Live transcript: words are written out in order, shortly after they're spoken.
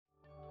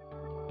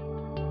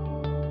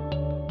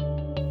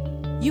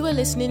You are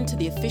listening to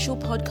the official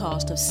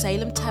podcast of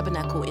Salem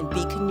Tabernacle in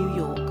Beacon, New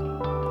York,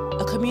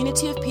 a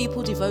community of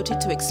people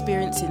devoted to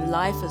experiencing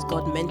life as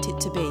God meant it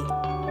to be.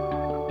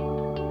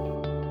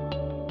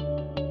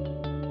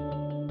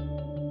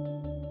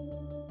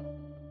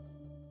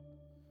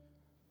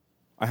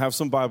 I have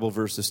some Bible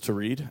verses to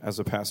read, as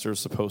a pastor is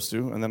supposed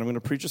to, and then I'm going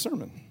to preach a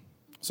sermon.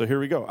 So here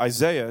we go.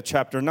 Isaiah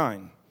chapter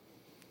 9.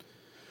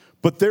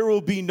 But there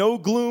will be no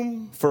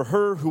gloom for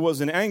her who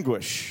was in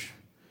anguish.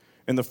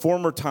 In the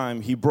former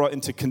time he brought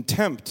into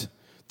contempt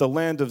the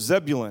land of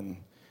Zebulun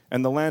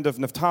and the land of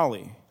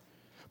Naphtali.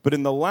 But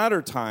in the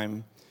latter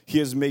time he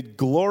has made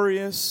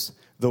glorious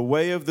the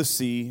way of the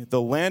sea, the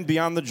land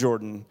beyond the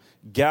Jordan,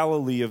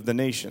 Galilee of the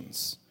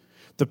nations.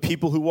 The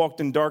people who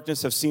walked in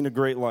darkness have seen a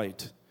great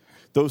light.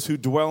 Those who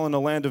dwell in a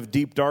land of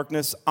deep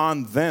darkness,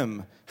 on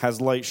them has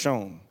light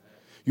shone.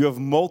 You have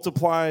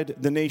multiplied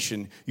the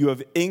nation. You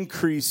have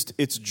increased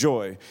its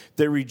joy.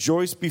 They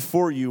rejoice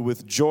before you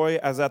with joy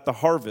as at the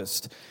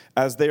harvest,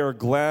 as they are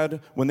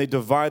glad when they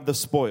divide the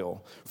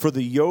spoil. For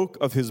the yoke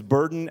of his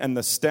burden and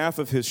the staff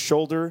of his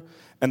shoulder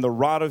and the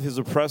rod of his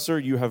oppressor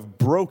you have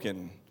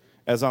broken,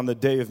 as on the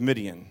day of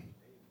Midian.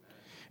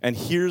 And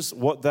here's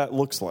what that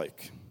looks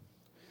like.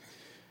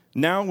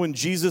 Now when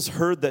Jesus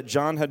heard that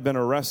John had been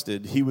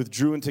arrested, he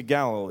withdrew into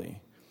Galilee.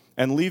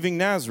 And leaving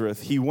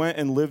Nazareth, he went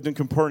and lived in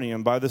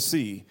Capernaum by the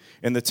sea,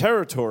 in the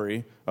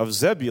territory of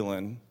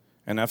Zebulun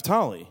and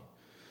Naphtali,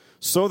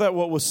 so that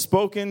what was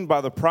spoken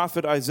by the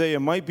prophet Isaiah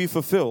might be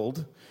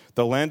fulfilled,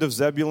 the land of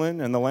Zebulun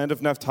and the land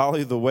of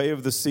Naphtali, the way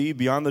of the sea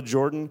beyond the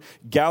Jordan,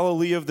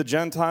 Galilee of the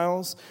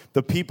Gentiles,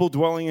 the people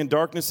dwelling in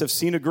darkness have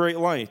seen a great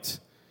light.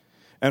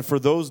 And for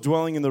those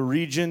dwelling in the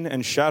region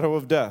and shadow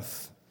of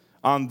death,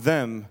 on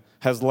them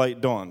has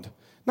light dawned.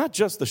 Not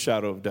just the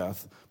shadow of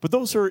death, but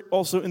those who are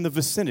also in the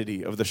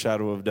vicinity of the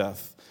shadow of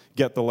death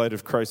get the light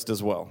of Christ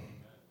as well.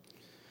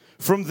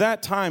 From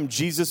that time,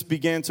 Jesus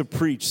began to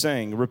preach,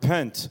 saying,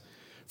 "Repent,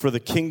 for the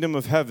kingdom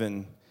of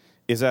heaven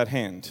is at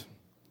hand."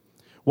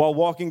 While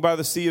walking by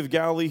the Sea of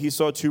Galilee, he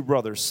saw two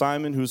brothers,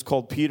 Simon, who is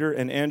called Peter,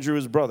 and Andrew,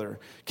 his brother,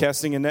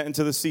 casting a net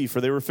into the sea,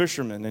 for they were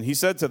fishermen. And he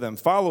said to them,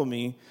 "Follow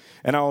me,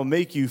 and I will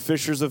make you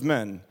fishers of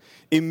men."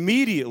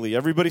 Immediately,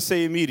 everybody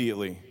say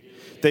immediately.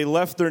 They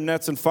left their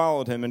nets and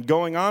followed him. And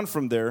going on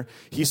from there,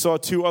 he saw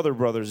two other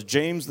brothers,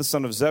 James the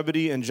son of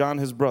Zebedee and John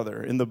his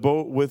brother, in the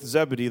boat with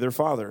Zebedee their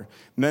father,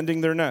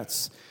 mending their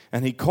nets.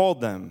 And he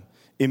called them.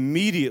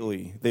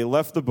 Immediately they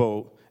left the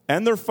boat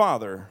and their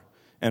father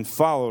and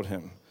followed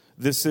him.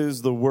 This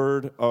is the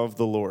word of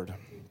the Lord.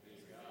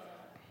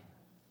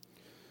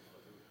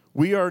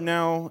 We are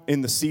now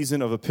in the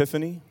season of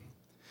Epiphany.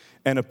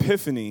 And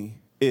Epiphany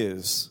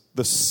is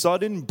the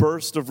sudden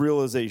burst of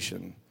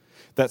realization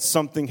that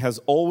something has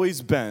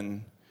always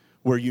been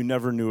where you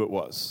never knew it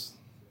was.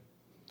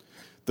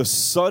 The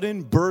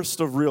sudden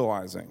burst of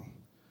realizing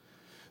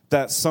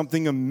that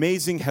something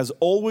amazing has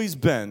always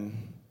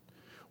been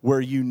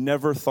where you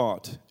never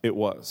thought it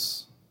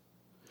was.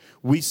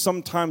 We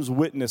sometimes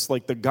witness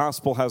like the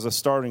gospel has a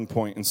starting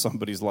point in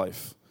somebody's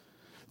life.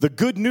 The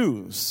good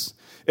news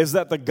is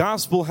that the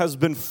gospel has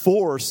been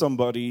for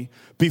somebody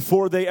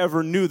before they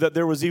ever knew that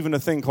there was even a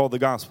thing called the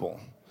gospel.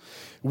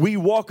 We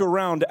walk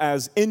around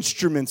as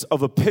instruments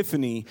of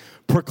epiphany,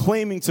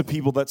 proclaiming to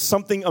people that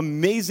something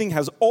amazing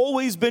has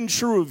always been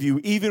true of you,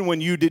 even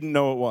when you didn't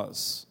know it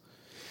was.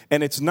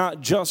 And it's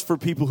not just for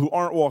people who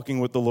aren't walking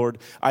with the Lord.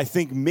 I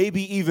think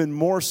maybe even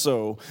more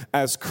so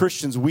as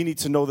Christians, we need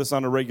to know this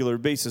on a regular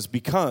basis,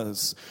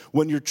 because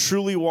when you're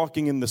truly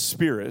walking in the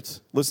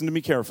Spirit, listen to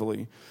me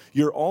carefully,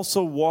 you're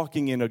also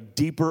walking in a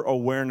deeper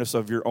awareness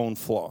of your own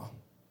flaw.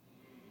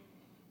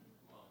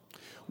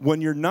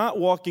 When you're not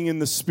walking in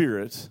the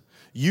Spirit,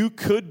 you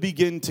could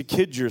begin to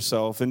kid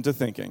yourself into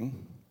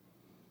thinking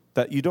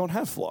that you don't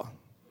have flaw.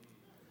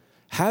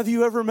 Have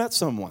you ever met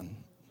someone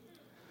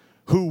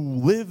who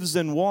lives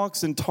and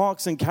walks and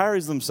talks and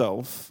carries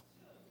themselves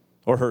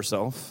or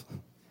herself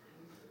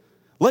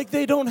like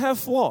they don't have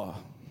flaw?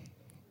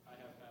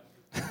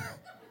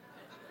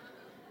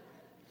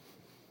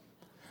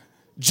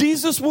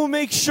 Jesus will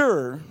make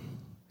sure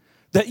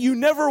that you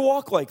never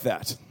walk like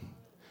that.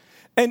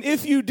 And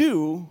if you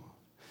do,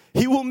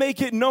 he will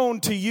make it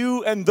known to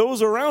you and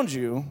those around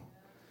you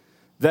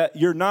that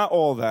you're not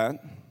all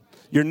that.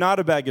 You're not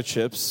a bag of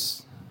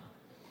chips.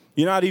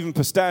 You're not even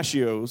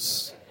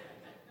pistachios.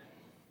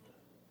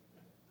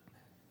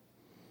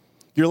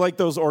 You're like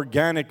those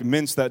organic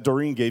mints that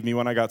Doreen gave me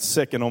when I got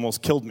sick and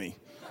almost killed me.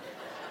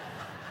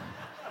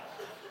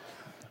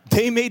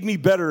 They made me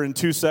better in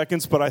 2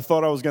 seconds, but I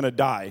thought I was going to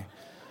die.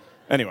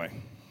 Anyway.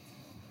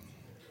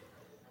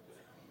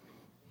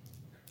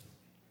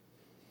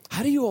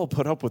 How do you all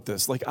put up with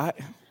this?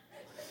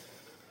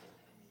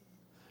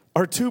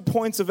 Our 2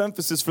 points of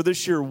emphasis for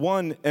this year,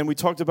 one, and we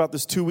talked about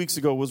this 2 weeks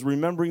ago, was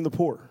remembering the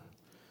poor.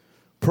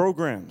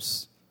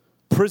 Programs,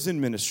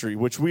 prison ministry,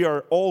 which we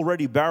are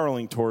already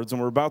barreling towards,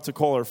 and we're about to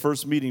call our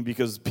first meeting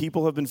because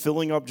people have been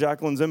filling up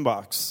Jacqueline's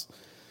inbox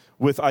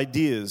with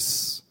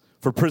ideas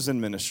for prison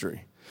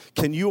ministry.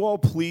 Can you all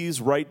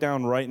please write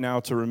down right now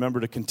to remember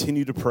to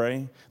continue to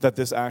pray that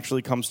this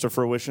actually comes to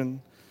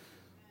fruition?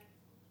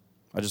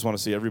 I just want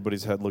to see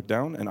everybody's head look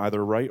down and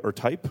either write or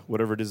type,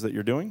 whatever it is that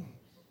you're doing.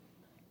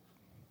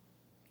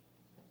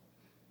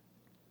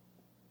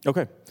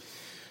 Okay.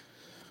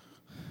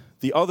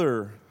 The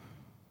other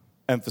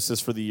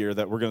emphasis for the year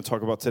that we're going to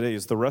talk about today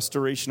is the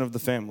restoration of the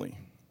family.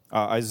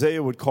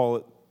 Isaiah would call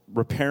it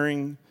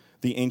repairing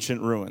the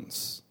ancient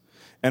ruins.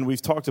 And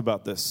we've talked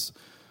about this.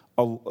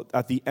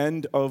 At the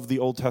end of the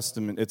Old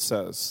Testament, it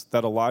says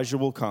that Elijah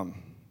will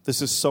come.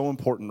 This is so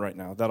important right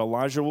now, that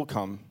Elijah will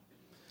come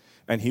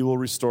and he will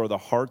restore the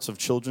hearts of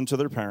children to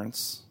their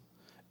parents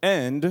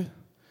and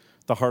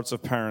the hearts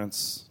of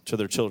parents to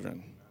their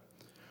children.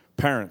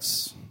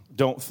 Parents,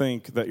 don't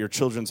think that your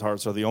children's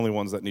hearts are the only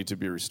ones that need to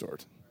be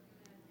restored.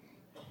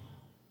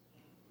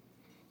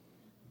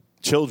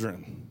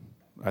 Children,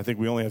 I think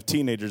we only have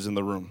teenagers in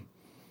the room.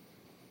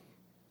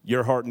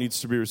 Your heart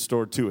needs to be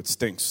restored too. It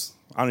stinks.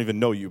 I don't even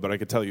know you, but I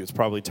could tell you it's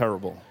probably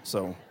terrible.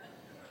 So,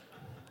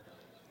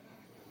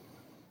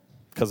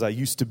 because I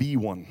used to be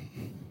one.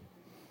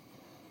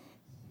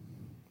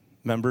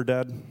 Remember,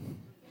 Dad?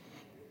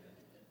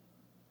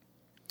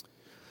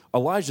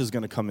 Elijah's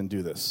going to come and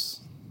do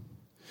this.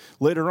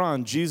 Later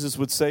on, Jesus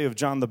would say of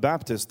John the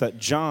Baptist that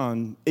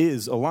John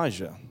is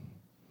Elijah.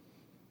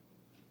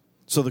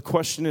 So the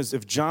question is,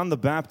 if John the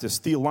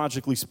Baptist,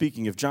 theologically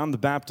speaking, if John the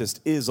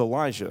Baptist is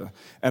Elijah,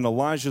 and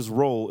Elijah's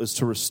role is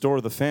to restore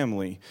the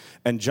family,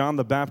 and John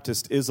the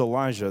Baptist is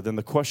Elijah, then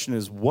the question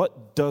is,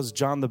 what does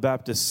John the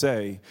Baptist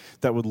say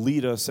that would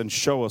lead us and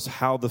show us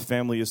how the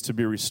family is to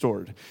be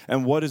restored?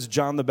 And what does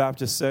John the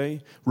Baptist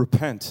say?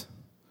 Repent,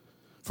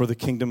 for the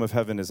kingdom of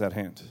heaven is at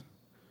hand.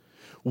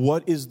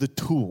 What is the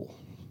tool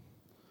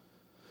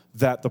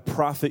that the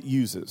prophet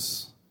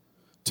uses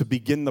to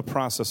begin the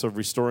process of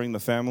restoring the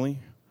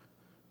family?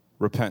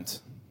 Repent.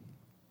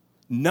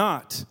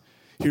 Not,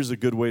 here's a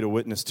good way to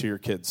witness to your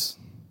kids.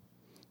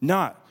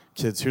 Not,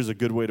 kids, here's a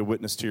good way to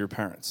witness to your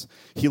parents.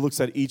 He looks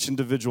at each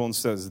individual and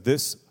says,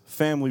 this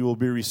family will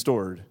be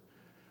restored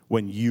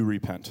when you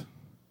repent.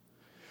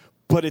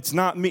 But it's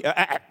not me.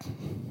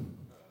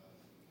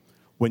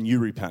 When you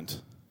repent.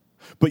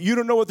 But you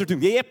don't know what they're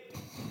doing. Yep.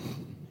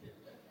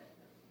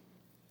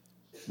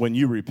 When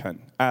you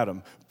repent.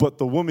 Adam. But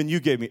the woman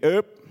you gave me.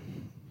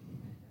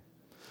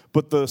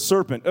 But the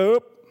serpent.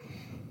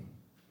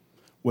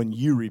 When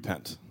you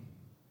repent.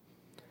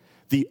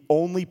 The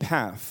only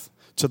path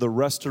to the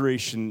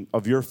restoration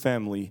of your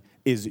family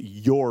is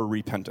your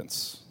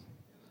repentance.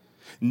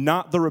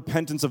 Not the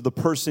repentance of the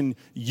person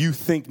you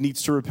think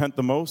needs to repent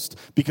the most,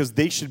 because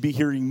they should be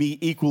hearing me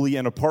equally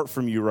and apart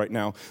from you right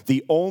now.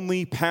 The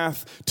only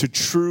path to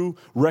true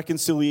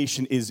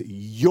reconciliation is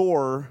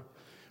your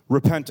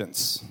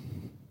repentance.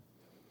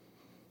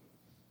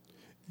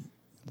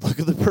 Look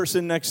at the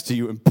person next to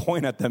you and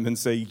point at them and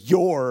say,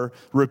 your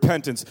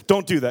repentance.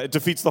 Don't do that. It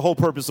defeats the whole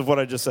purpose of what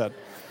I just said.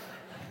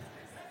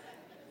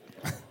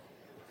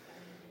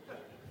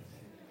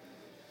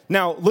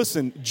 Now,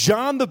 listen,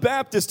 John the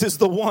Baptist is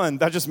the one,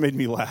 that just made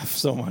me laugh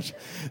so much.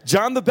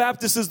 John the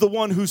Baptist is the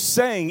one who's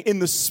saying, in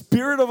the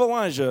spirit of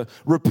Elijah,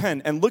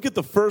 repent. And look at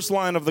the first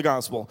line of the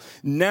gospel.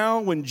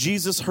 Now, when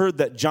Jesus heard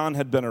that John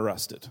had been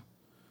arrested.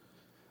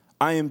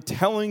 I am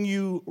telling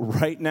you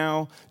right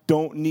now,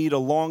 don't need a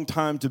long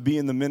time to be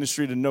in the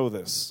ministry to know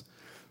this.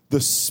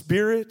 The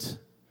spirit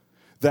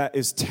that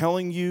is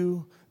telling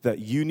you that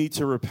you need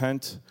to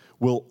repent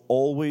will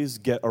always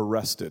get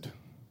arrested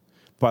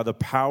by the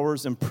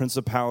powers and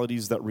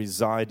principalities that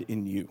reside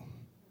in you.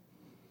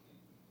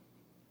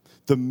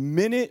 The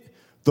minute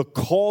the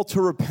call to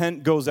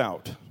repent goes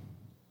out,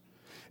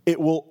 it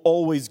will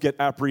always get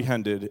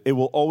apprehended. It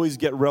will always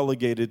get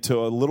relegated to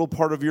a little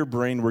part of your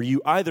brain where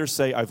you either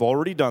say, I've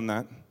already done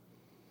that,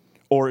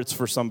 or it's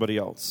for somebody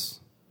else.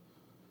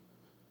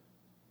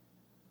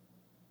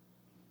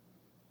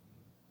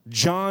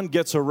 John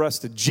gets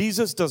arrested.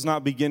 Jesus does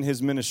not begin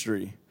his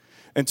ministry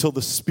until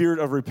the spirit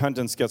of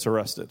repentance gets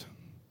arrested.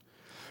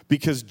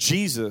 Because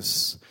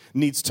Jesus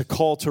needs to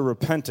call to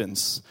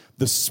repentance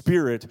the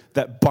spirit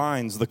that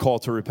binds the call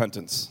to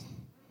repentance.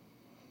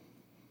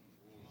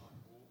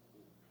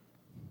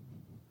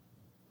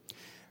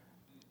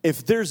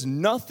 If there's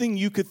nothing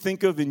you could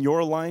think of in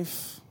your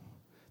life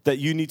that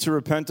you need to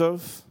repent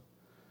of,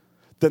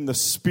 then the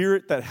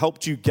spirit that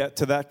helped you get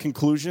to that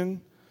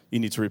conclusion, you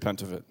need to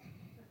repent of it.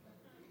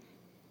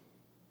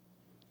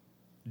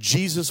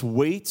 Jesus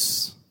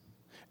waits,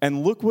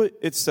 and look what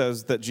it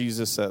says that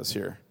Jesus says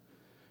here.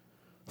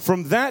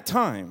 From that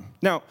time,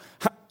 now,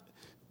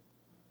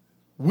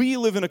 we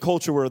live in a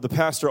culture where the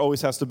pastor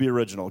always has to be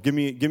original. Give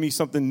me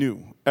something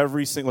new.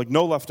 Like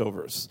no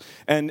leftovers.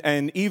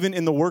 And even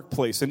in the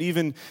workplace and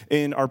even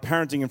in our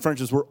parenting and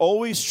friendships, we're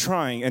always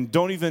trying, and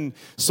don't even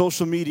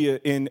social media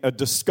in a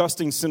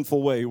disgusting,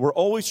 sinful way. We're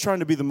always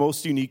trying to be the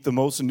most unique, the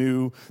most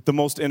new, the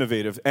most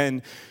innovative.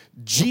 And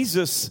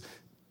Jesus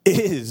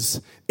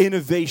is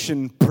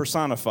innovation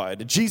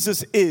personified.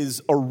 Jesus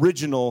is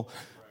original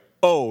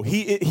Oh,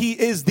 he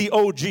is the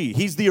OG.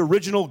 He's the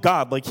original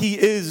God. Like, he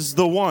is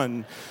the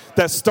one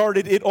that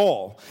started it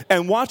all.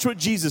 And watch what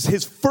Jesus,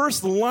 his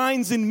first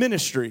lines in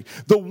ministry,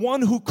 the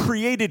one who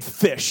created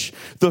fish,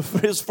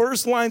 his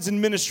first lines in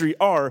ministry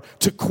are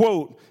to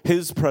quote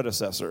his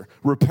predecessor,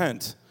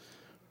 repent,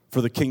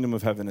 for the kingdom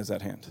of heaven is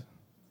at hand.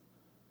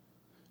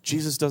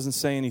 Jesus doesn't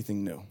say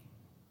anything new.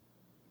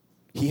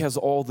 He has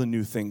all the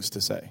new things to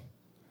say.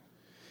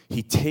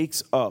 He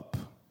takes up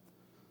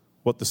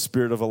what the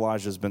spirit of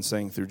Elijah has been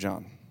saying through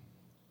John.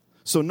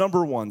 So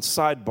number one,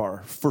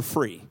 sidebar, for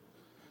free.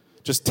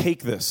 Just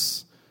take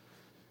this.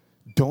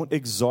 Don't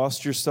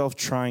exhaust yourself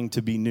trying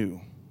to be new.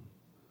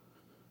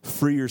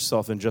 Free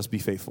yourself and just be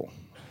faithful.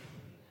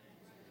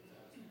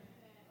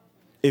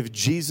 If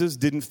Jesus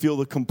didn't feel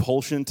the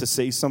compulsion to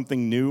say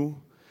something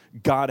new,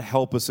 God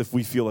help us if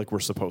we feel like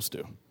we're supposed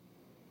to.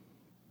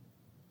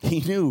 He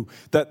knew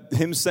that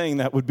him saying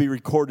that would be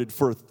recorded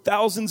for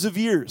thousands of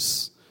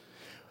years.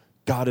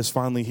 God is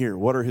finally here.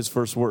 What are his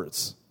first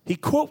words? He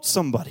quotes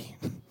somebody.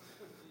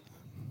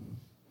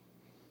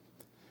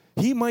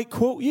 He might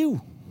quote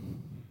you.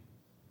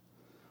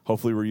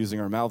 Hopefully we're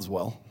using our mouths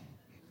well.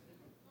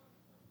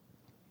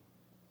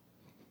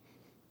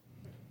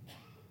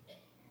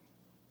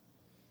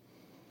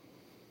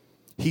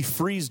 He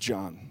frees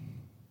John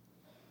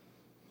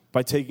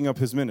by taking up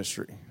his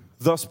ministry,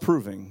 thus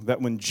proving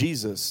that when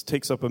Jesus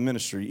takes up a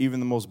ministry,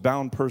 even the most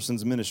bound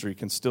person's ministry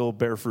can still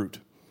bear fruit.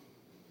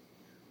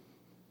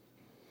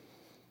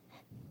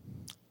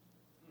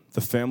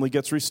 The family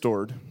gets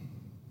restored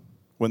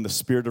when the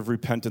spirit of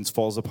repentance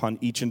falls upon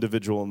each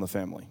individual in the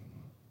family.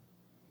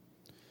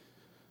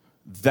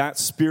 That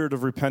spirit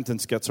of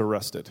repentance gets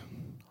arrested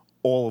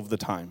all of the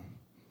time.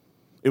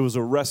 It was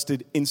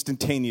arrested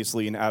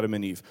instantaneously in Adam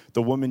and Eve.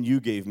 The woman you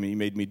gave me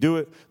made me do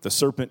it. The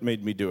serpent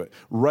made me do it.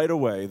 Right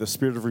away, the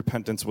spirit of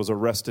repentance was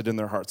arrested in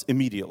their hearts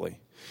immediately.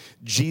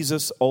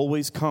 Jesus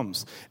always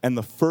comes, and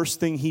the first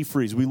thing he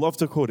frees, we love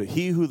to quote it,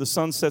 he who the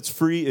Son sets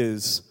free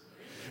is...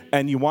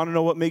 And you want to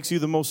know what makes you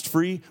the most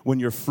free? When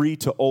you're free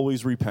to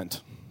always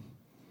repent.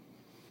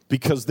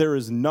 Because there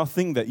is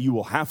nothing that you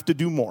will have to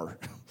do more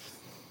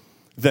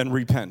than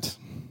repent.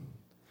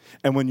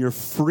 And when you're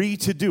free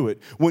to do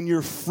it, when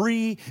you're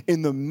free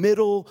in the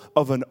middle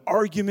of an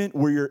argument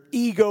where your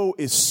ego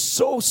is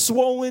so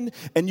swollen,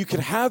 and you can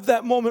have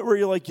that moment where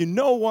you're like, you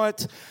know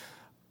what?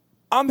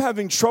 I'm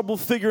having trouble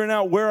figuring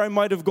out where I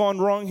might have gone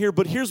wrong here,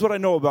 but here's what I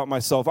know about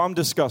myself. I'm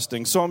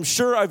disgusting, so I'm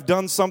sure I've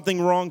done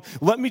something wrong.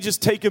 Let me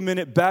just take a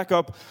minute, back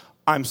up.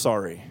 I'm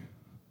sorry.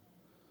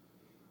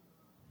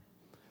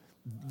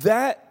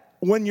 That,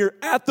 when you're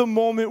at the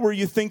moment where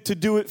you think to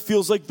do it,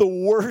 feels like the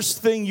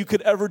worst thing you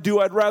could ever do.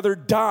 I'd rather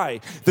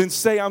die than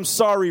say I'm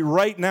sorry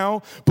right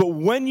now. But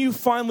when you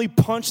finally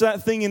punch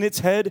that thing in its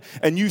head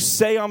and you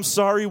say I'm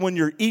sorry when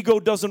your ego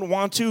doesn't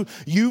want to,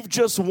 you've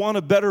just won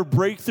a better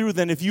breakthrough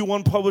than if you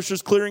won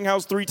Publishers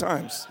Clearinghouse 3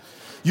 times.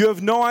 You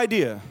have no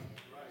idea.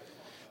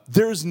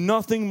 There's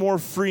nothing more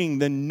freeing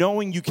than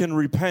knowing you can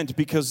repent,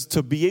 because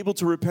to be able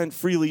to repent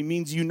freely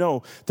means you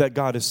know that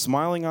God is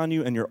smiling on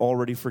you and you're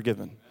already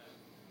forgiven.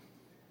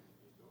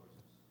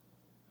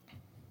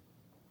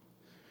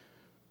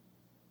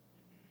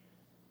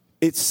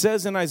 It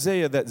says in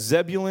Isaiah that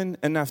Zebulun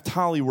and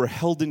Naphtali were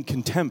held in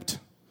contempt.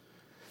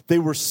 They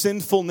were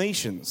sinful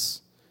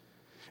nations.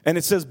 And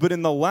it says, but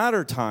in the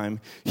latter time,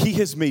 he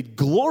has made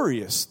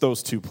glorious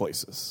those two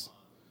places.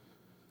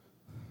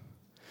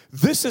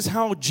 This is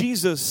how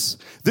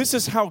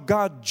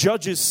God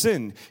judges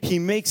sin. He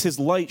makes his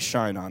light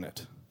shine on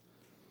it.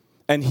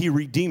 And he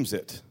redeems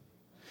it.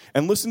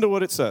 And listen to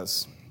what it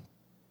says.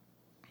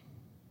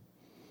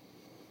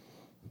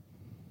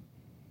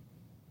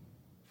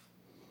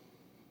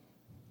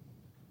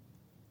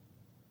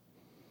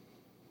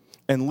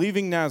 And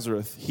leaving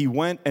Nazareth, he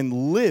went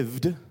and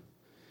lived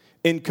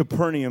in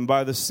Capernaum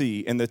by the sea,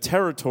 in the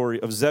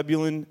territory of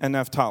Zebulun and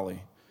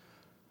Naphtali.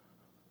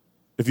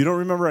 If you don't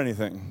remember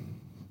anything,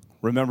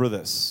 remember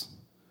this.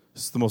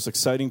 This is the most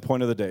exciting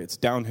point of the day. It's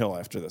downhill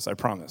after this, I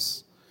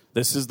promise.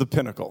 This is the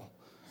pinnacle.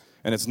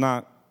 And it's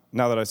not,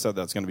 now that I said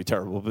that, it's going to be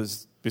terrible, but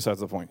it's besides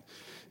the point.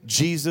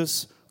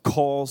 Jesus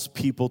calls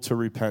people to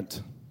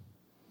repent.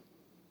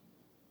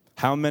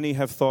 How many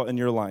have thought in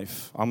your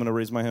life, I'm going to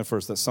raise my hand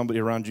first, that somebody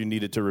around you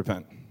needed to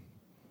repent?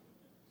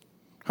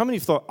 How many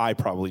thought I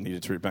probably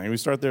needed to repent? Can we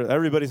start there?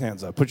 Everybody's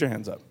hands up. Put your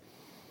hands up.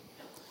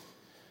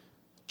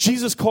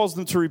 Jesus calls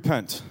them to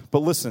repent.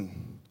 But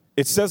listen,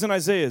 it says in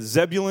Isaiah,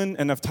 Zebulun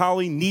and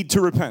Naphtali need to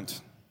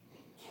repent.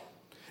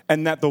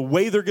 And that the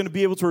way they're going to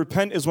be able to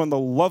repent is when the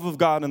love of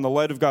God and the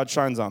light of God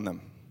shines on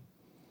them.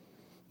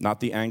 Not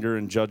the anger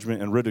and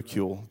judgment and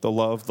ridicule. The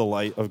love, the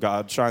light of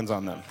God shines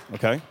on them.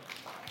 Okay?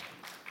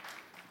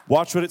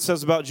 Watch what it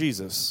says about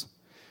Jesus.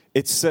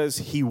 It says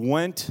he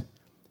went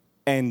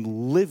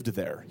and lived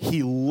there.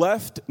 He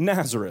left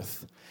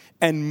Nazareth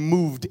and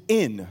moved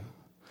in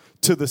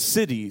to the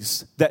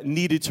cities that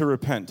needed to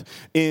repent.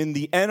 In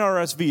the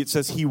NRSV, it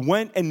says he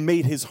went and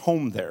made his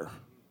home there.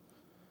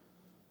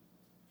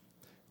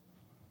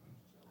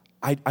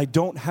 I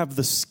don't have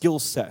the skill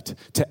set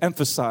to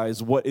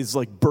emphasize what is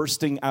like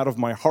bursting out of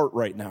my heart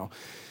right now.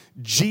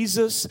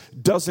 Jesus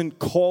doesn't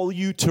call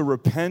you to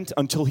repent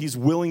until he's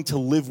willing to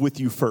live with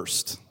you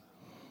first.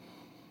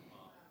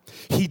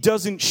 He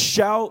doesn't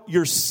shout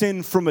your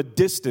sin from a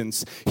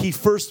distance. He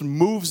first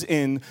moves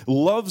in,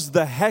 loves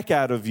the heck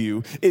out of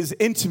you, is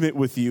intimate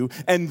with you,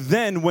 and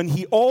then when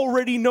he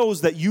already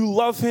knows that you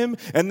love him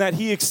and that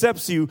he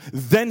accepts you,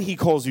 then he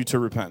calls you to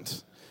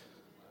repent.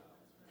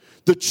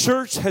 The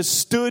church has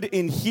stood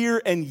in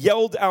here and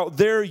yelled out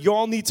there,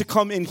 y'all need to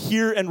come in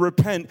here and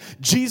repent.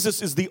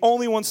 Jesus is the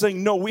only one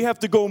saying, no, we have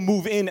to go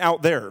move in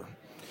out there.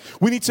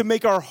 We need to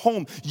make our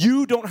home.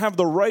 You don't have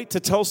the right to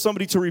tell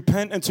somebody to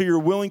repent until you're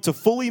willing to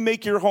fully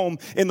make your home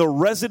in the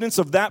residence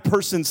of that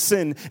person's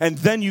sin, and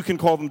then you can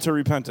call them to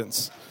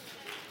repentance.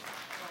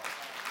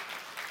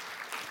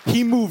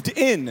 He moved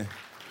in.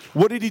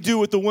 What did he do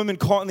with the woman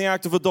caught in the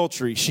act of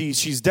adultery?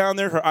 She's down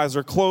there, her eyes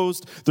are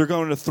closed, they're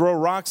going to throw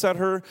rocks at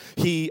her.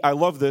 I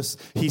love this,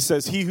 he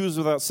says, he who's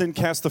without sin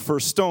cast the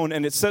first stone,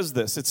 and it says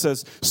this, it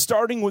says,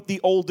 starting with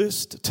the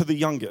oldest to the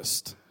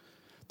youngest,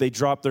 they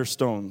dropped their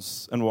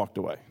stones and walked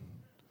away.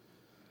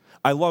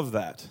 I love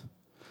that,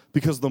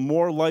 because the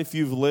more life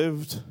you've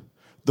lived,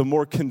 the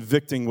more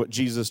convicting what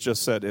Jesus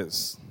just said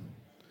is.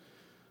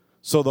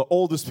 So the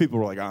oldest people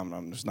were like,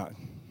 I'm just not.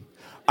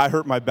 I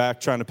hurt my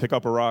back trying to pick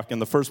up a rock in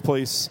the first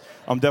place.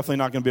 I'm definitely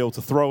not going to be able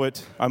to throw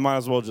it. I might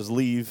as well just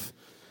leave.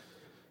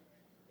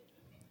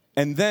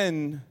 And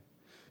then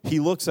he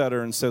looks at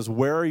her and says,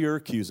 where are your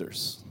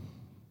accusers?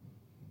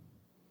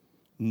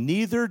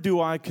 Neither do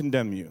I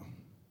condemn you.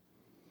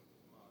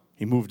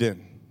 He moved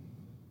in.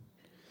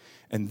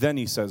 And then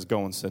he says,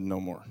 go and sin no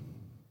more.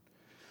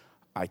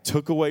 I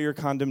took away your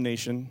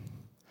condemnation.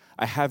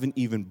 I haven't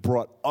even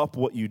brought up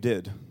what you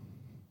did.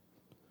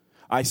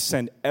 I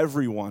sent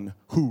everyone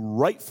who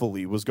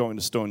rightfully was going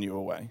to stone you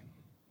away.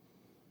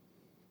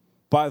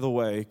 By the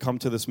way, come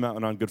to this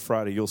mountain on Good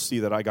Friday, you'll see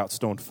that I got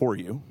stoned for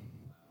you.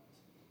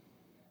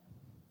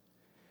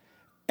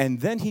 And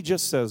then he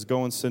just says,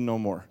 go and sin no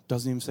more.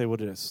 Doesn't even say what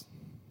it is.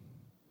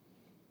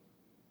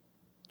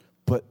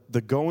 But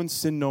the go and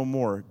sin no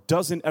more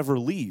doesn't ever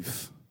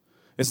leave.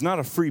 It's not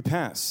a free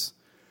pass.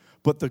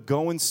 But the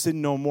go and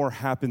sin no more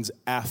happens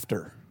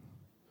after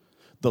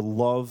the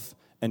love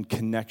and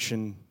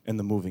connection and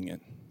the moving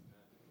in.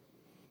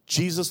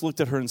 Jesus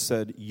looked at her and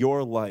said,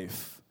 your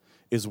life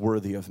is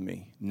worthy of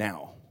me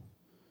now.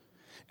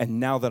 And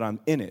now that I'm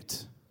in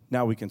it,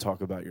 now we can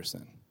talk about your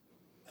sin.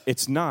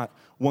 It's not,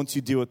 once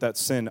you deal with that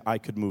sin, I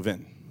could move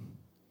in.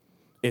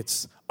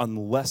 It's,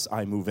 unless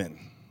I move in,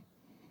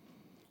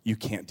 you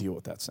can't deal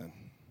with that sin.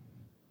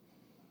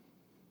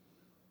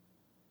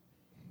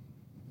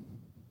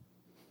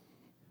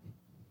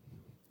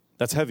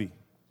 That's heavy.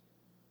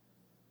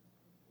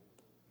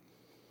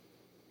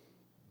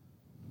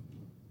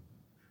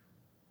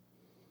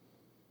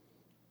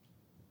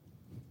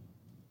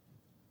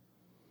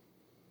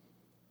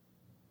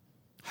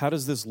 How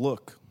does this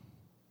look?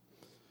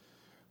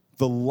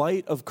 The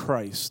light of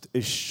Christ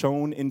is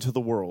shown into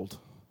the world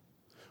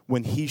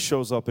when he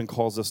shows up and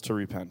calls us to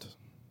repent.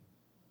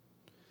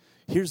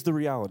 Here's the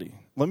reality.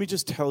 Let me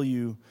just tell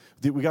you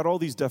that we got all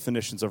these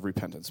definitions of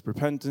repentance.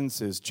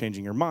 Repentance is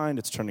changing your mind.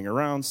 It's turning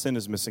around. Sin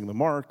is missing the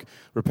mark.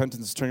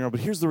 Repentance is turning around. But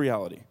here's the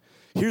reality.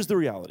 Here's the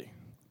reality.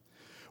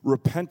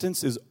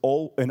 Repentance is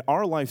all, in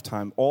our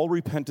lifetime, all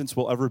repentance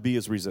will ever be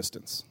is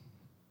resistance.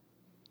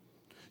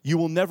 You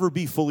will never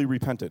be fully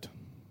repented.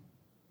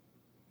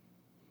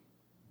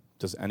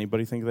 Does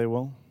anybody think they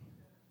will?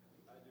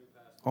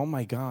 Oh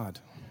my God.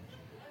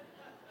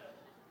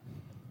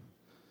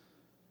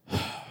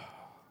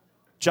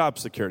 Job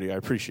security, I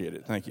appreciate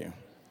it. Thank you.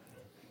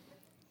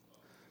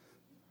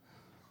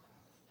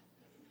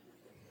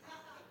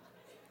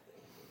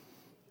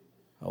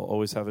 I'll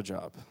always have a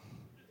job,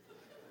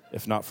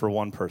 if not for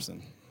one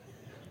person.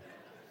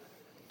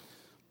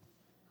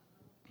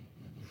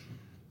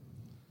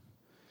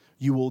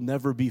 You will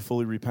never be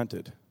fully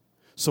repented.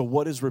 So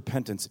what is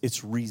repentance?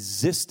 It's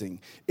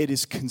resisting. It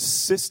is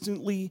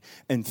consistently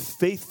and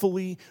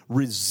faithfully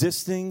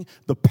resisting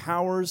the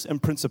powers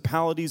and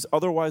principalities,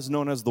 otherwise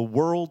known as the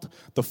world,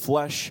 the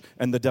flesh,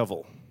 and the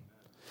devil.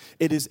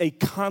 It is a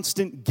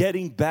constant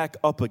getting back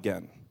up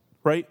again,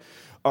 right?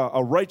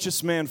 A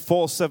righteous man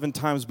falls 7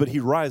 times, but he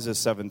rises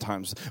 7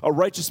 times. A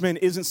righteous man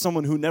isn't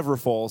someone who never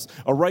falls.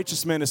 A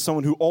righteous man is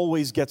someone who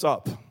always gets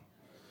up.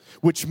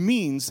 Which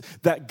means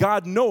that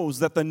God knows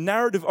that the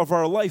narrative of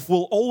our life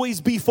will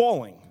always be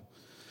falling.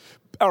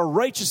 Our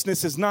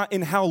righteousness is not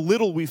in how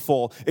little we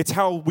fall. It's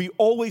how we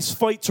always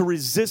fight to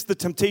resist the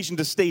temptation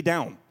to stay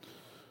down.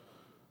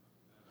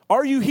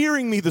 Are you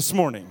hearing me this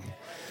morning?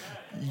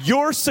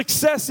 Your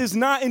success is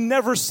not in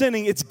never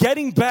sinning. It's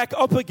getting back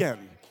up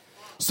again.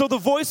 So the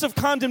voice of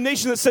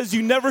condemnation that says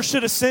you never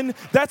should have sinned,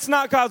 that's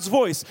not God's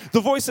voice. The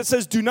voice that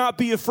says do not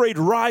be afraid,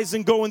 rise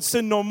and go and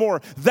sin no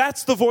more,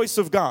 that's the voice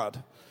of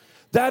God.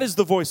 That is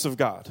the voice of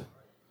God.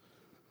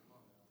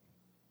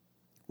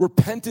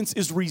 Repentance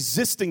is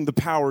resisting the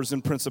powers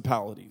and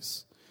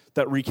principalities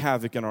that wreak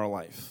havoc in our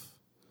life.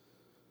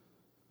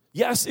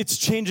 Yes, it's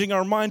changing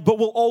our mind, but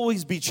we'll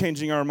always be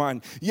changing our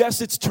mind.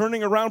 Yes, it's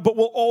turning around, but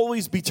we'll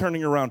always be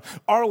turning around.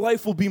 Our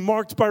life will be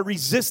marked by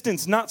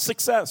resistance, not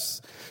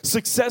success.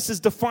 Success is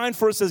defined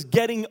for us as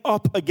getting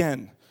up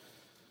again.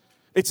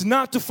 It's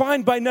not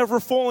defined by never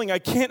falling. I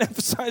can't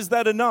emphasize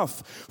that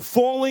enough.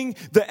 Falling,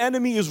 the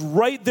enemy is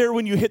right there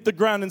when you hit the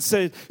ground and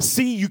say,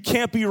 see, you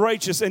can't be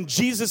righteous. And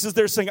Jesus is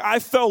there saying, I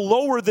fell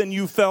lower than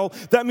you fell.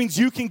 That means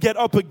you can get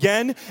up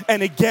again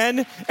and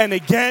again and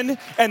again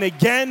and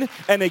again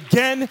and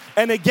again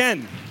and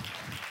again.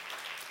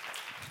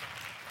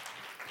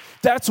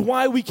 That's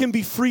why we can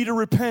be free to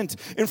repent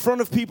in front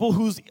of people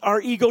whose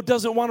our ego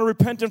doesn't want to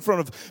repent in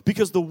front of.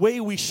 Because the way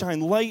we shine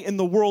light in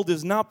the world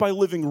is not by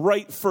living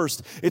right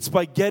first. It's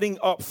by getting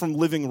up from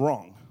living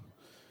wrong.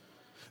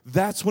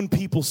 That's when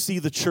people see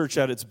the church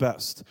at its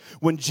best.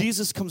 When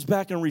Jesus comes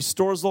back and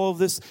restores all of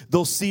this,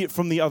 they'll see it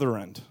from the other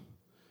end.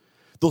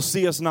 They'll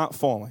see us not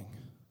falling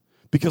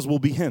because we'll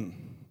be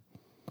him.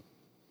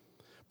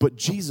 But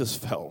Jesus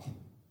fell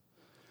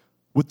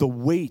with the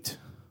weight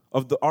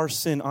of our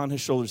sin on his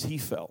shoulders. He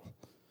fell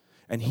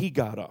and he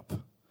got up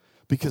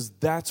because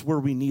that's where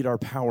we need our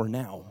power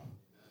now,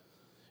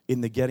 in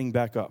the getting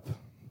back up.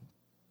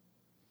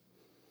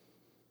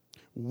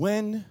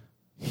 When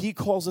he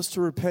calls us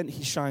to repent,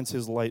 he shines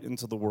his light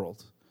into the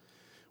world.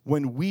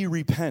 When we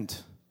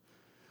repent,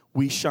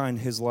 we shine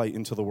his light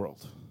into the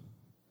world.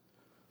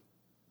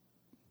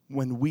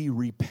 When we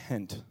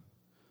repent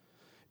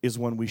is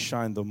when we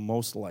shine the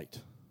most light.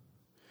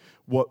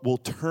 What will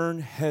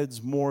turn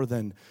heads more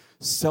than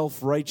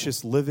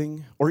self-righteous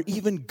living or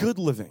even good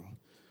living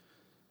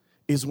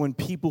is when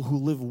people who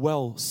live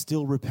well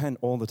still repent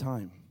all the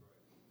time,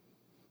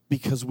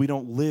 because we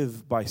don't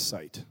live by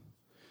sight.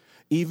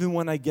 Even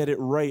when I get it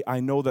right, I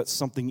know that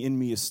something in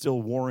me is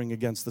still warring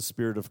against the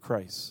Spirit of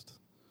Christ.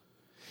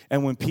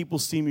 And when people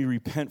see me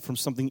repent from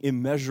something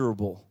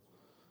immeasurable,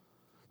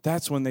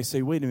 that's when they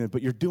say, wait a minute,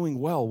 but you're doing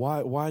well.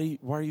 Why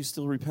are you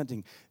still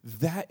repenting?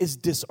 That is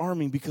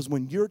disarming, because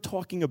when you're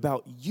talking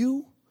about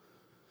you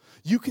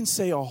can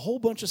say a whole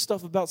bunch of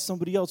stuff about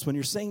somebody else when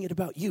you're saying it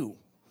about you.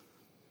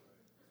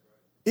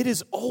 It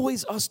is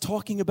always us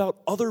talking about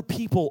other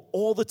people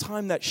all the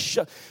time that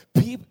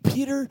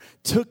Peter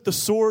took the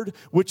sword,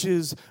 which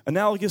is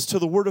analogous to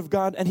the word of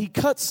God, and he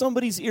cut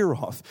somebody's ear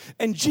off.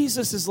 And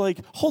Jesus is like,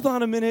 hold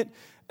on a minute.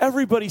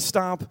 Everybody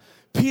stop.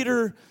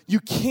 Peter, you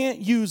can't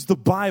use the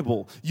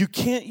Bible. You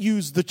can't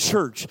use the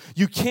church.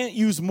 You can't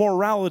use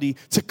morality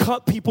to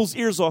cut people's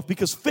ears off,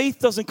 because faith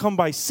doesn't come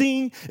by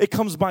seeing, it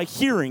comes by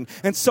hearing.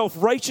 And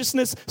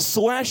self-righteousness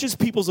slashes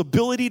people's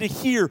ability to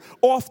hear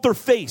off their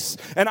face.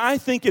 And I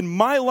think in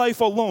my life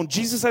alone,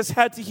 Jesus has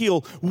had to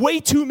heal way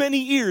too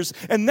many ears,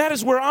 and that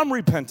is where I'm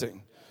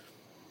repenting.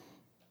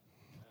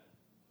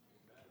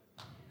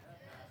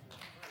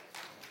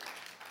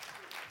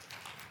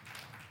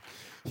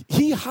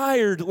 He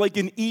hired like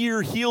an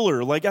ear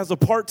healer, like as a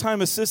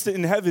part-time assistant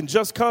in heaven,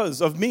 just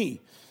because of me.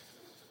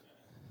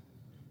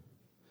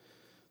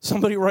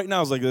 Somebody right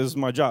now is like, this is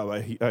my job.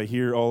 I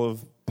hear all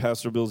of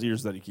Pastor Bill's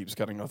ears that he keeps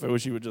cutting off. I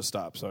wish he would just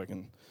stop so I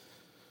can.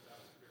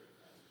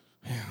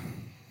 Yeah.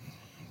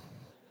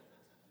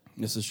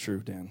 This is true,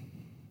 Dan.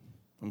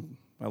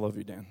 I love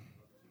you, Dan.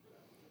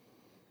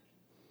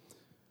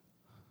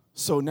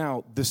 So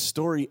now this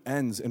story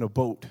ends in a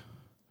boat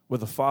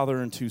with a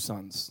father and two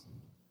sons.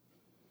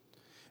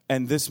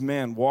 And this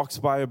man walks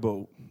by a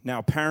boat.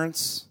 Now,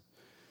 parents,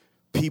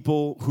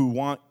 people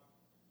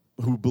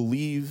who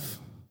believe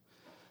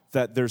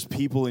that there's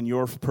people in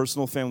your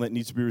personal family that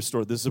need to be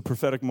restored, this is a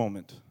prophetic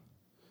moment.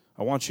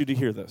 I want you to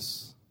hear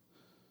this.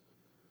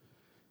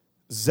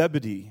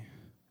 Zebedee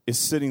is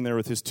sitting there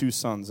with his two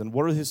sons. And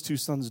what are his two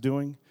sons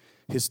doing?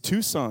 His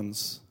two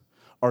sons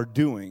are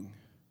doing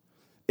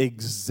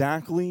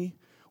exactly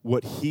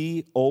what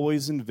he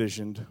always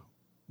envisioned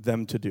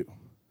them to do.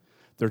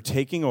 They're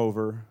taking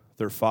over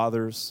their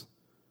father's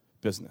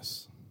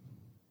business.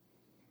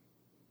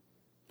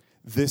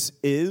 This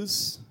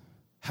is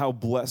how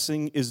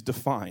blessing is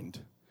defined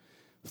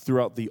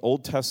throughout the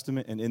Old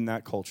Testament and in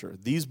that culture.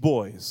 These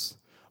boys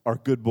are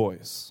good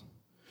boys.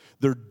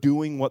 They're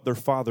doing what their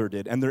father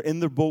did, and they're in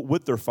the boat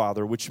with their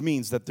father, which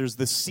means that there's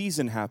this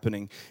season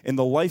happening in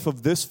the life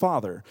of this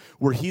father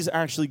where he's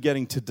actually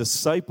getting to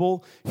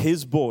disciple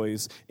his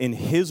boys in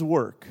his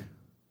work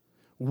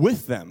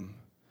with them.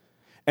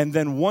 And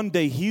then one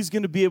day he's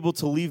going to be able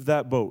to leave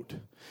that boat,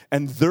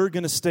 and they're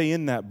going to stay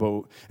in that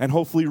boat and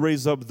hopefully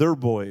raise up their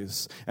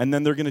boys, and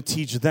then they're going to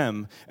teach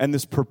them, and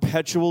this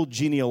perpetual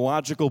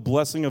genealogical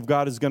blessing of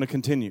God is going to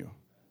continue.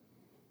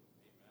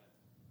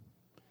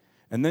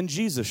 And then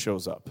Jesus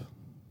shows up,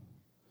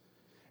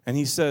 and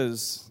he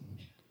says,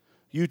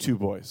 you two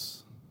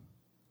boys,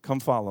 come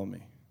follow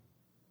me.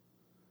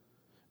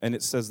 And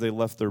it says they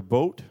left their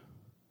boat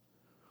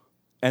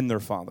and their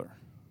father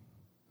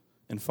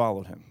and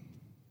followed him.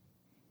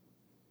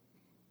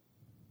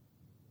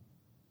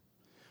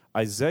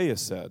 Isaiah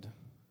said,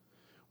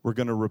 we're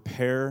going to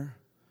repair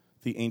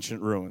the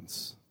ancient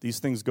ruins. These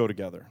things go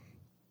together.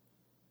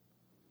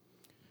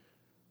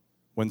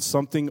 When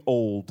something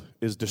old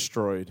is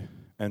destroyed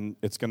and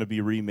it's going to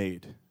be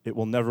remade. It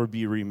will never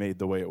be remade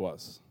the way it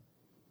was.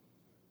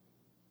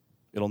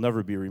 It'll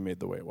never be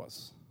remade the way it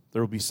was.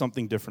 There will be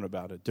something different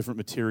about it, different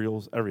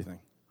materials, everything.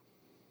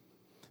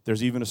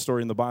 There's even a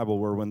story in the Bible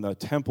where when the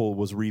temple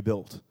was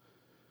rebuilt,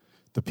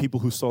 the people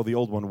who saw the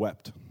old one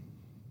wept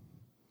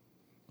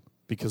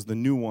because the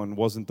new one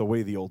wasn't the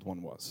way the old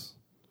one was.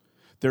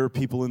 There are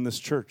people in this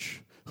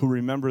church who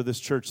remember this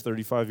church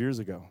 35 years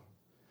ago.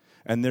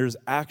 And there's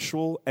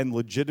actual and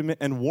legitimate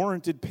and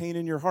warranted pain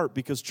in your heart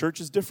because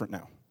church is different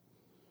now.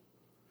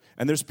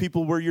 And there's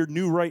people where you're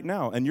new right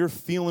now and you're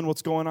feeling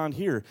what's going on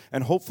here.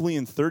 And hopefully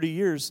in 30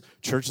 years,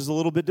 church is a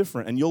little bit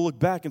different. And you'll look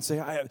back and say,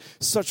 I have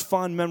such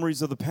fond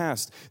memories of the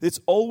past.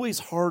 It's always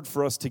hard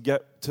for us to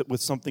get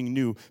with something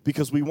new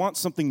because we want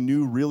something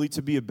new really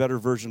to be a better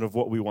version of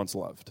what we once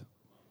loved.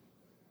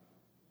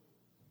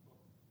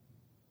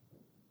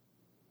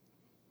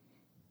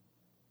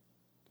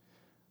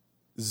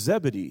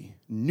 Zebedee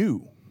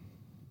knew,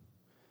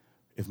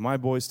 if my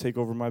boys take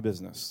over my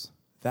business,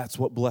 that's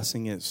what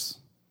blessing is.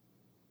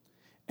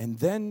 And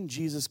then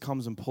Jesus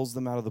comes and pulls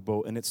them out of the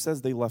boat, and it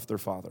says they left their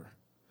father.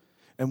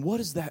 And what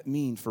does that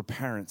mean for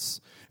parents?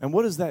 And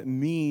what does that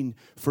mean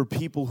for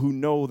people who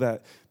know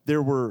that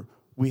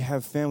we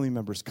have family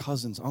members,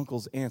 cousins,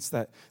 uncles, aunts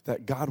that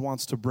God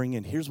wants to bring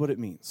in? Here's what it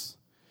means.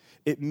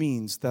 It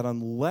means that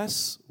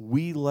unless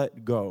we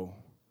let go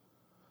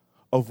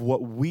of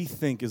what we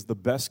think is the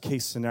best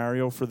case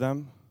scenario for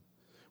them,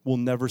 we'll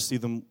never see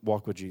them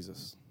walk with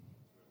Jesus.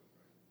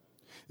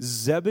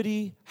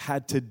 Zebedee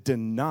had to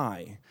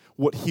deny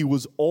what he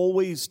was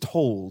always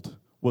told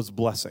was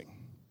blessing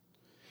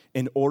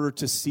in order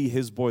to see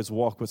his boys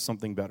walk with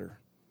something better.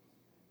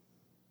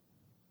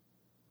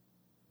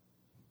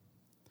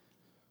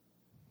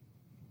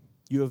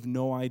 You have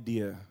no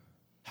idea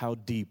how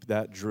deep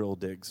that drill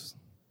digs.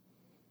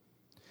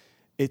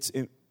 It's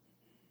in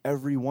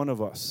every one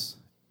of us,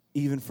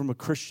 even from a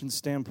Christian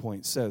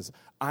standpoint, says,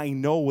 I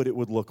know what it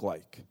would look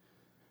like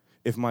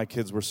if my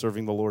kids were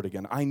serving the Lord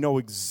again. I know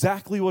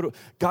exactly what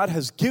God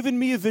has given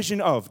me a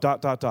vision of, ...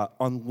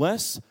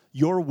 Unless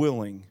you're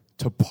willing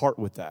to part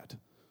with that,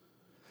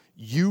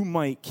 you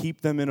might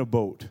keep them in a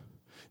boat,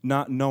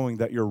 not knowing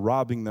that you're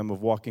robbing them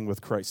of walking with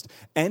Christ.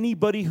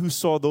 Anybody who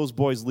saw those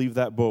boys leave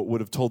that boat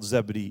would have told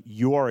Zebedee,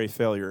 you are a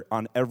failure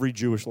on every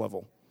Jewish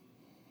level.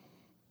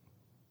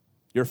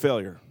 You're a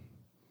failure.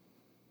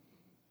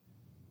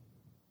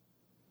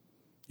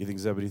 You think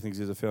Zebedee thinks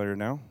he's a failure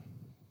now?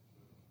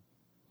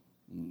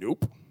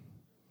 Nope.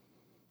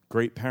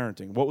 Great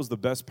parenting. What was the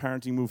best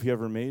parenting move he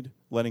ever made?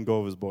 Letting go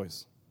of his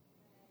boys.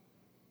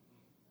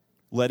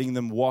 Letting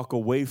them walk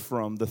away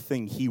from the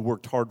thing he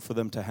worked hard for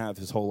them to have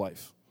his whole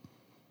life.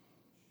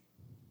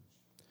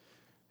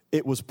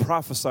 It was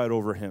prophesied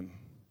over him.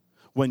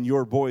 When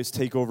your boys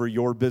take over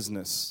your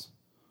business,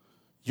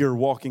 you're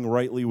walking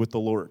rightly with the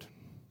Lord.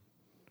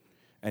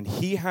 And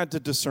he had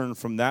to discern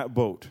from that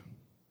boat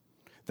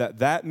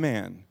that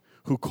man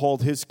who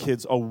called his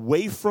kids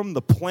away from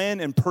the plan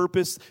and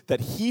purpose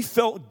that he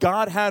felt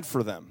God had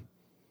for them,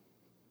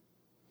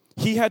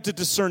 he had to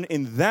discern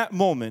in that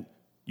moment,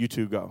 you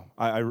two go.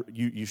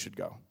 You should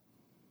go.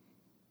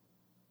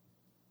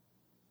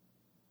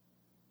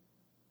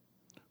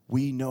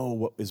 We know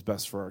what is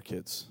best for our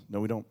kids. No,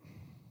 we don't.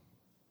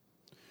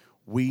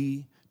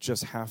 We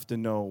just have to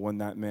know when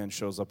that man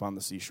shows up on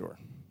the seashore.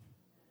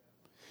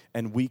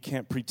 And we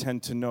can't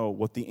pretend to know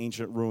what the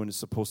ancient ruin is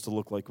supposed to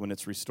look like when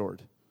it's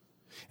restored.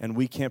 And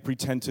we can't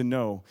pretend to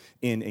know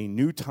in a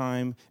new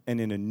time and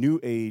in a new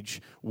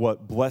age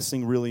what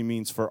blessing really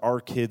means for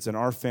our kids and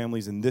our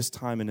families in this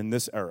time and in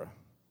this era.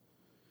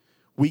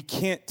 We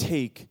can't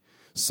take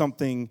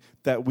something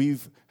that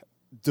we've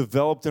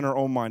developed in our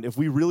own mind. If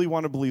we really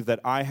want to believe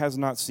that eye has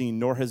not seen,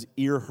 nor has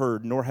ear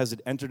heard, nor has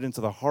it entered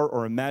into the heart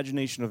or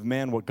imagination of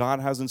man what God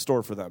has in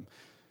store for them,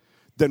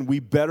 then we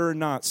better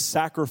not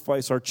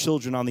sacrifice our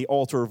children on the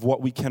altar of what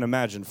we can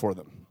imagine for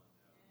them.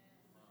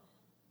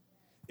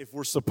 If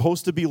we're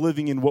supposed to be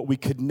living in what we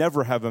could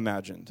never have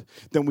imagined,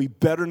 then we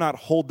better not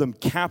hold them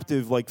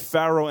captive like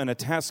Pharaoh and a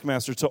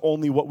taskmaster to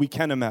only what we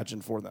can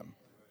imagine for them.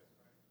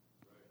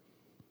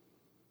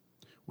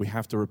 We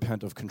have to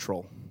repent of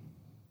control.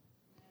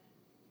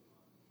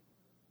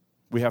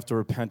 We have to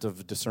repent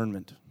of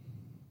discernment.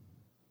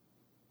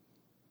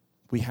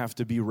 We have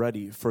to be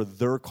ready for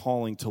their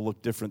calling to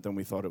look different than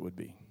we thought it would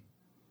be.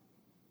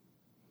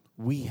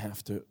 We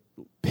have to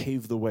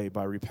pave the way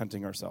by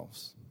repenting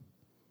ourselves.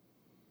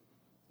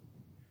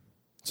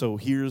 So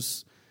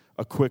here's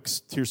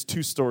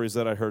two stories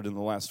that I heard in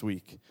the last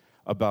week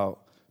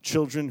about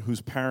children whose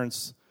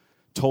parents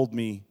told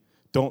me,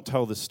 don't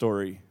tell this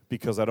story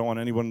because I don't want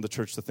anyone in the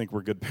church to think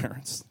we're good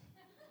parents.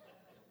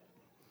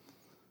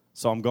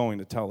 So I'm going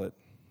to tell it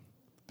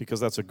because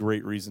that's a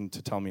great reason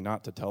to tell me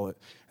not to tell it,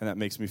 and that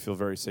makes me feel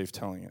very safe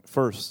telling it.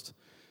 First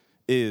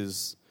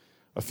is,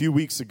 a few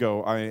weeks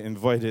ago, I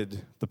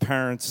invited the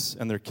parents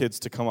and their kids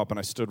to come up, and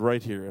I stood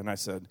right here, and I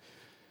said,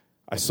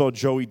 I saw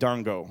Joey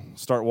Dongo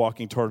start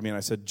walking toward me, and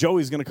I said,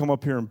 Joey's going to come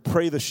up here and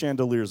pray the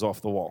chandeliers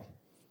off the wall.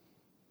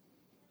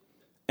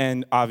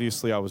 And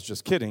obviously I was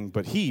just kidding,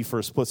 but he, for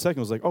a split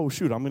second, was like, oh,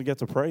 shoot, I'm going to get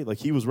to pray. Like,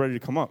 he was ready to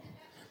come up.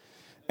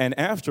 And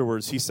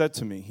afterwards, he said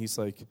to me, he's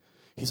like,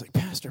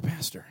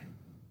 Pastor.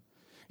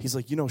 He's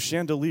like,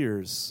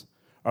 chandeliers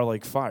are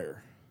like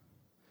fire.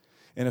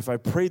 And if I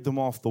prayed them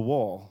off the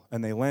wall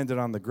and they landed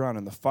on the ground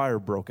and the fire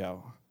broke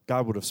out,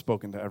 God would have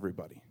spoken to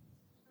everybody.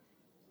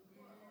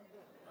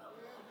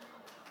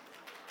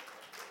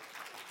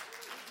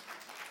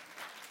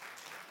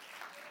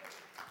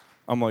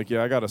 I'm like,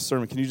 yeah, I got a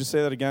sermon. Can you just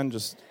say that again?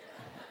 Just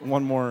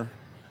one more.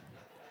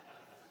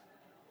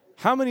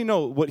 How many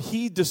know what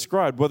he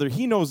described, whether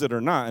he knows it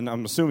or not, and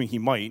I'm assuming he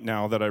might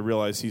now that I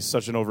realize he's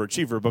such an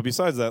overachiever, but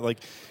besides that,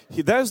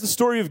 that is the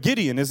story of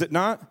Gideon, is it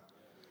not?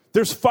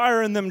 There's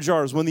fire in them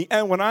jars.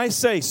 When I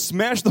say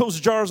smash those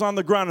jars on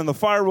the ground and the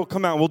fire will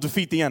come out and we'll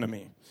defeat the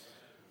enemy.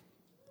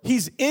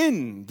 He's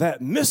in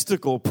that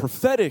mystical,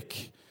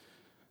 prophetic.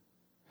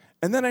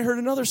 And then I heard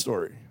another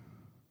story.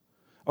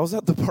 I was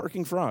at the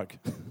Barking Frog.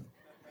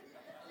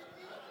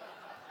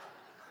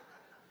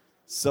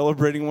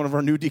 Celebrating one of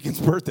our new deacons'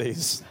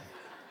 birthdays.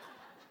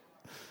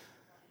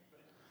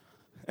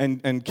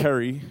 And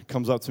Carrie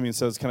comes up to me and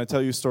says, can I tell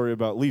you a story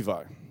about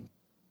Levi?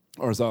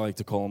 Or as I like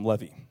to call him,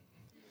 Levy.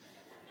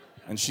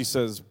 And she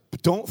says,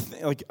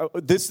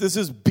 this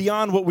is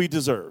beyond what we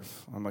deserve.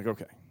 I'm like,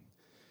 okay.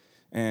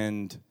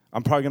 And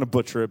I'm probably going to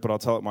butcher it, but I'll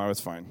tell it my way.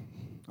 It's fine.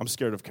 I'm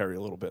scared of Carrie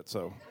a little bit,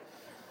 so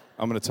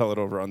I'm going to tell it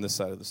over on this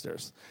side of the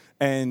stairs.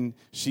 And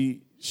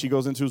she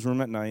goes into his room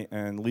at night,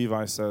 and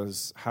Levi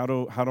says, how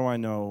do I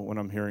know when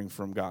I'm hearing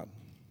from God?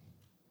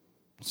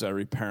 It's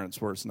every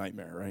parent's worst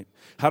nightmare, right?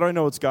 How do I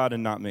know it's God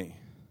and not me?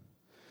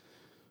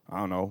 I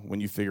don't know. When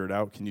you figure it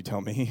out, can you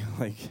tell me?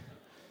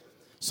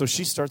 So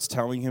she starts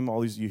telling him all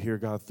these, you hear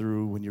God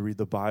through when you read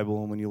the Bible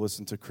and when you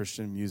listen to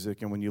Christian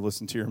music and when you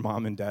listen to your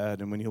mom and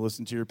dad and when you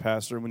listen to your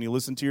pastor and when you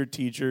listen to your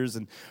teachers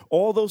and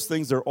all those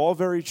things, they're all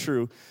very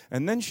true.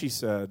 And then she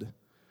said,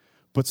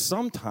 but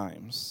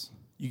sometimes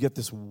you get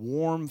this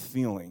warm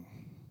feeling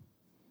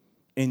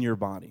in your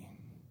body.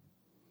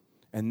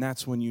 And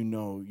that's when you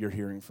know you're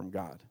hearing from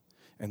God.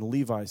 And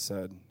Levi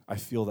said, I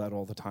feel that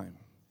all the time.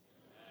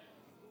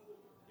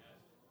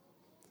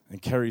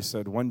 And Carrie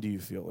said, when do you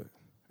feel it?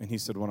 And he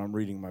said, when I'm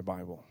reading my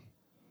Bible.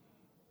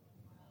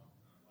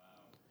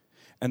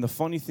 And the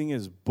funny thing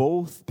is,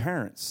 both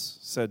parents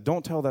said,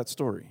 don't tell that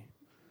story.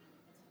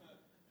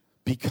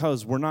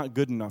 Because we're not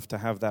good enough to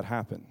have that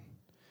happen.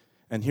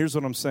 And here's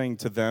what I'm saying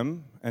to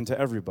them and to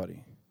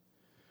everybody.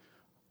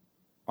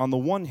 On the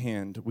one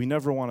hand, we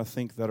never want to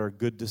think that our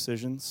good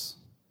decisions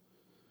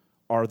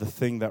are the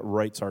thing that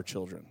rights our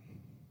children.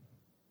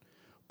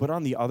 But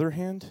on the other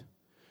hand,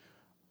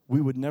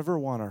 we would never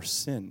want our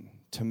sin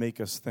to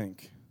make us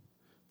think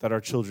that our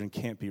children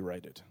can't be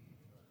righted.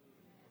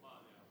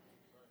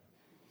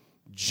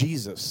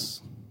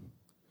 Jesus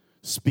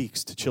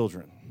speaks to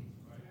children,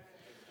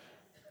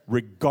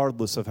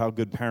 regardless of how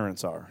good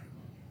parents are.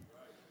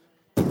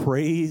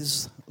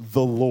 Praise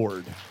the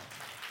Lord.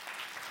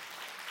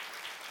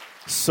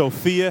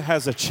 Sophia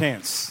has a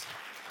chance.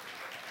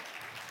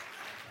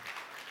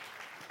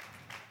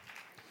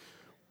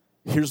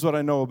 Here's what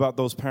I know about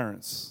those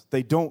parents.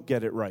 They don't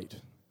get it right.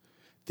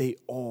 They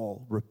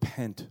all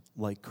repent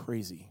like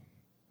crazy.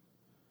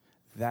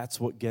 That's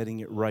what getting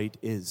it right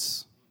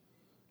is.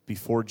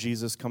 Before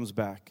Jesus comes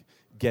back,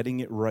 getting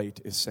it right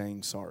is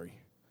saying sorry.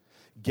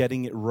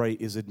 Getting it right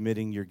is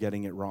admitting you're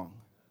getting it wrong.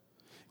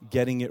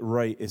 Getting it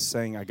right is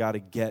saying, I got to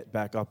get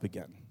back up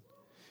again.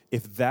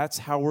 If that's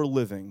how we're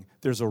living,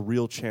 there's a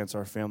real chance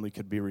our family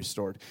could be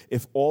restored.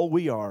 If all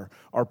we are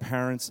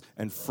parents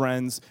and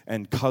friends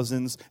and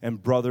cousins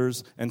and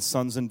brothers and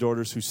sons and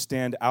daughters who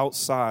stand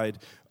outside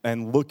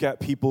and look at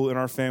people in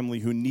our family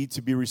who need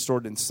to be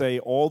restored and say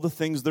all the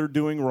things they're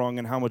doing wrong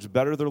and how much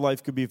better their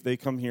life could be if they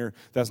come here,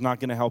 that's not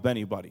going to help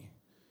anybody.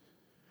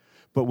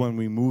 But when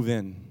we move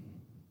in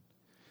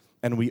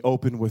and we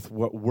open with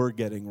what we're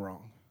getting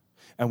wrong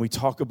and we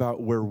talk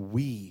about where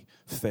we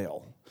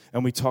fail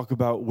and we talk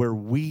about where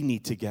we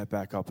need to get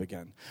back up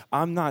again.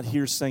 I'm not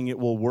here saying it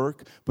will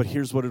work, but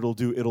here's what it'll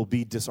do. It'll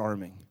be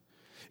disarming.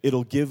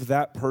 It'll give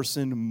that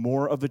person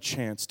more of a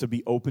chance to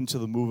be open to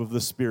the move of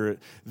the Spirit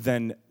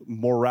than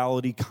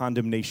morality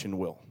condemnation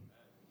will.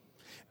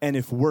 And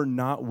if we're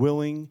not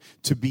willing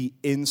to be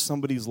in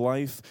somebody's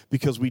life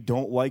because we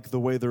don't like the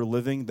way they're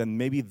living, then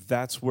maybe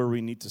that's where we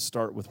need to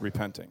start with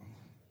repenting.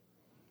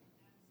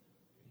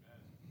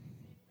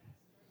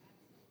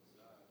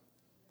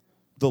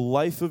 The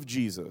life of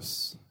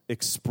Jesus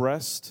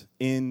expressed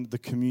in the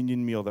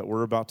communion meal that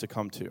we're about to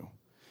come to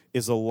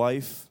is a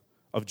life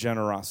of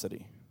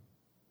generosity.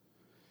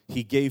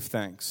 He gave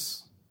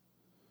thanks.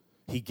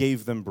 He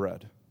gave them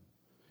bread.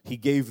 He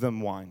gave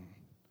them wine.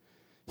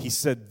 He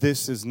said,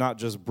 this is not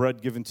just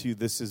bread given to you,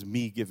 this is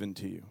me given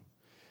to you.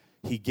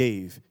 He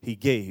gave, he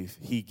gave,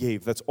 he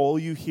gave. That's all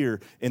you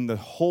hear in the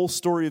whole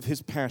story of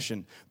his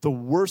passion. The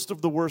worst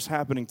of the worst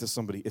happening to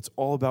somebody, it's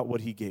all about what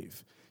he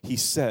gave. He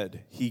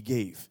said, he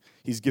gave.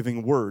 He's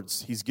giving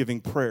words. He's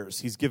giving prayers.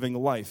 He's giving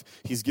life.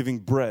 He's giving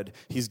bread.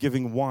 He's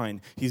giving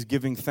wine. He's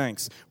giving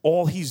thanks.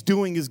 All he's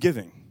doing is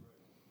giving.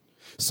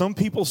 Some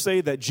people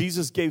say that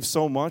Jesus gave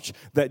so much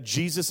that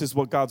Jesus is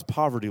what God's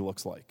poverty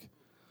looks like.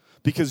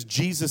 Because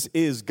Jesus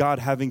is God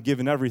having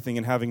given everything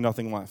and having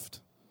nothing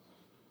left.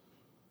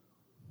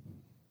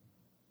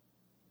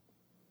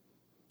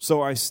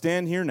 So I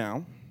stand here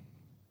now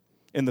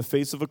in the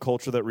face of a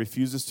culture that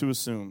refuses to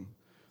assume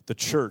the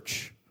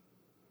church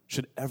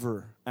should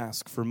ever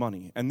ask for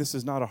money. And this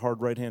is not a hard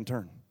right-hand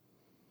turn.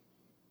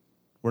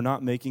 We're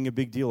not making a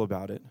big deal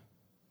about it.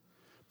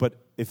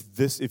 But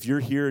if you're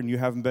here and you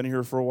haven't been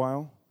here for a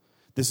while,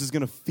 this is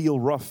going to feel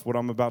rough, what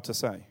I'm about to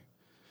say.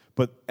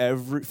 But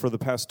for the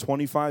past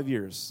 25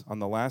 years, on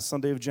the last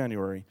Sunday of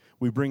January,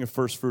 we bring a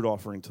first fruit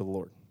offering to the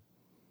Lord.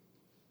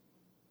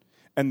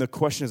 And the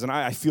question is, and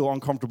I feel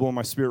uncomfortable in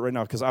my spirit right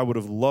now because I would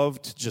have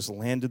loved to just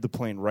landed the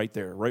plane right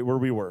there, right where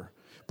we were.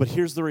 But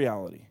here's the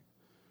reality.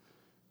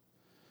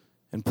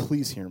 And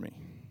please hear me.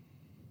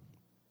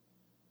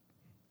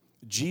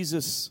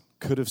 Jesus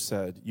could have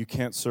said, you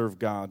can't serve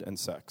God and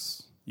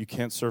sex. You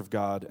can't serve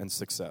God and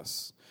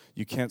success.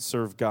 You can't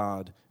serve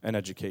God and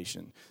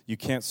education. You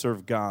can't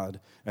serve God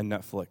and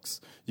Netflix.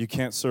 You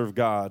can't serve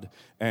God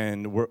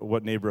and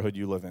what neighborhood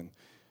you live in.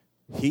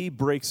 He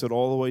breaks it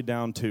all the way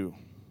down to,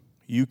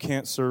 you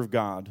can't serve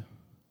God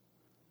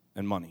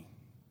and money.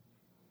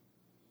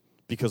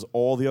 Because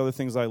all the other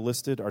things I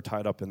listed are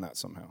tied up in that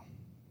somehow.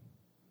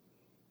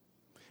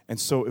 And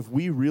so if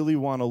we really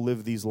want to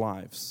live these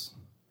lives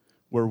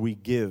where we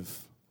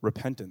give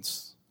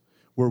repentance,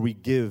 where we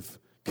give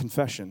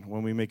confession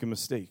when we make a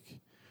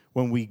mistake,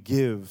 when we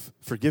give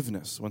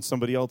forgiveness when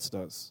somebody else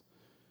does,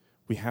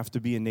 we have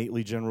to be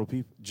innately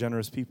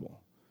generous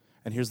people.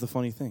 And here's the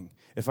funny thing.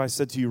 If I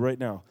said to you right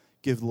now,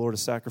 give the Lord a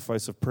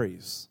sacrifice of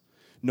praise,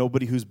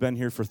 nobody who's been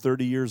here for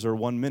 30 years or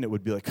 1 minute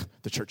would be like,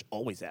 the church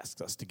always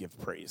asks us to give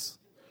praise.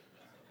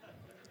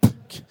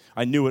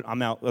 I knew it.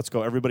 I'm out. Let's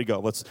go. Everybody go.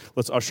 Let's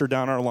usher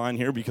down our line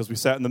here because we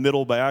sat in the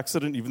middle by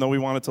accident, even though we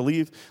wanted to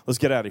leave. Let's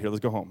get out of here. Let's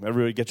go home.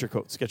 Everybody get your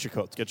coats. Get your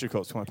coats. Get your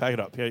coats. Come on, pack it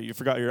up. Yeah, you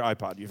forgot your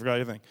iPod. You forgot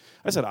your thing.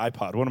 I said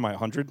iPod. What am I,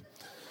 100?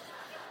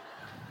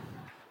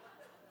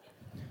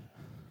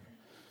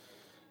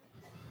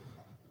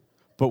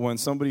 But when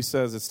somebody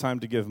says it's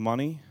time to give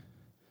money,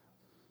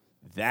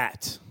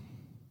 that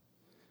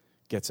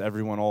gets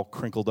everyone all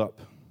crinkled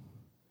up.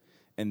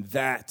 And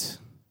that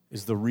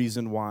is the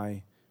reason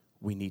why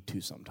we need to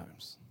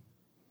sometimes.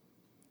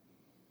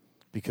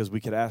 Because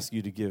we could ask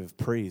you to give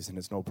praise and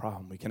it's no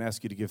problem. We can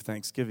ask you to give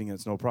thanksgiving and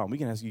it's no problem. We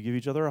can ask you to give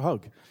each other a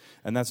hug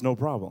and that's no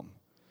problem.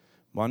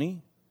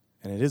 Money,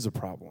 and it is a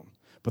problem.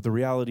 But the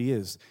reality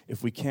is,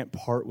 if we can't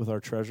part with our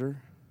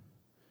treasure,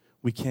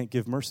 we can't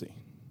give mercy.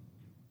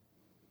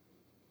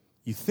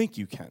 You think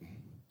you can,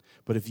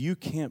 but if you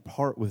can't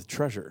part with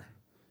treasure,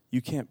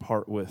 you can't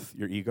part with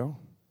your ego.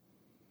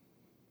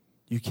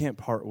 You can't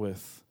part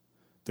with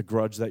the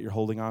grudge that you're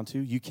holding on to.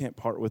 You can't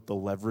part with the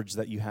leverage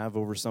that you have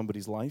over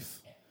somebody's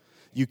life.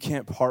 You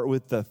can't part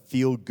with the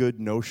feel-good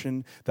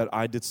notion that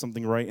I did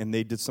something right and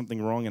they did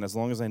something wrong, and as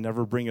long as I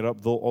never bring it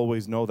up, they'll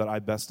always know that I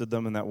bested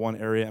them in that one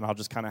area, and I'll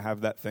just kind of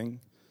have that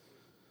thing.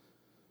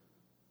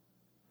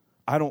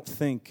 I don't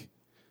think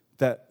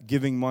that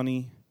giving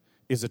money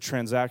is a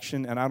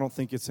transaction, and I don't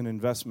think it's an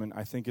investment.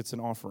 I think it's an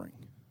offering.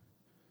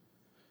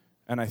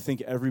 And I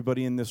think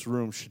everybody in this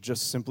room should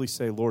just simply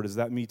say, Lord, is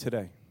that me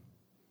today?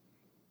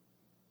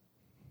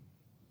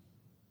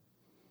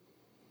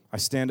 I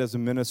stand as a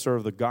minister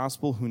of the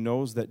gospel who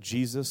knows that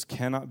Jesus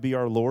cannot be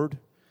our Lord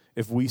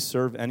if we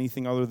serve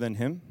anything other than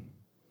him.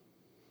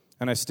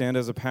 And I stand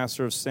as a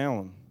pastor of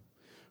Salem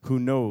who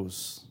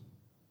knows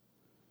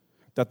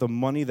that the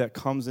money that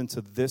comes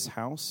into this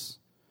house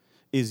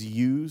is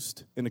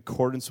used in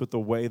accordance with the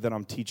way that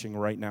I'm teaching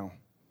right now.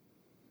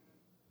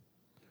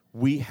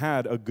 We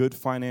had a good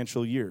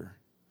financial year,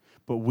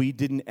 but we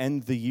didn't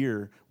end the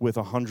year with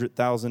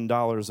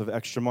 $100,000 of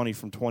extra money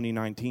from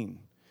 2019.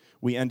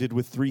 We ended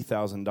with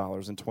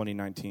 $3,000 in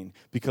 2019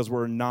 because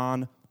we're a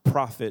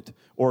non-profit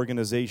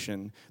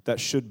organization that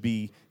should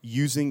be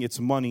using its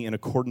money in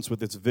accordance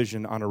with its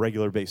vision on a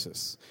regular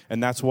basis.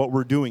 And that's what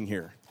we're doing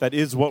here. That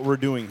is what we're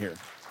doing here.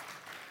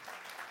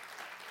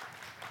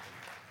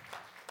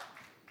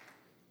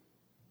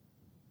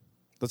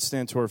 Let's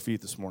stand to our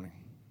feet this morning.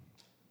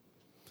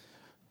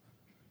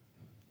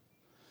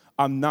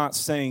 I'm not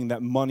saying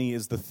that money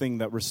is the thing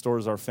that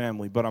restores our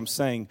family, but I'm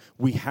saying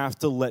we have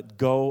to let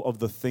go of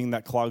the thing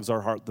that clogs our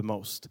heart the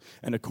most.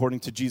 And according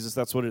to Jesus,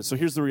 that's what it is. So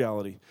here's the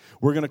reality.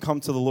 We're going to come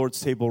to the Lord's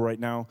table right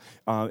now.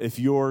 If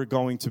you're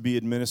going to be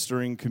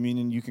administering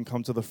communion, you can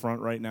come to the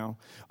front right now.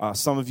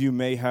 Some of you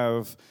may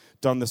have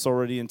done this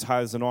already in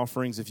tithes and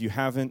offerings. If you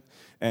haven't,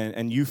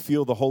 and you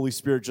feel the Holy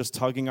Spirit just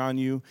tugging on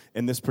you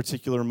in this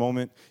particular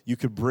moment, you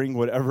could bring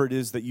whatever it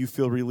is that you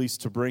feel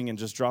released to bring and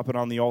just drop it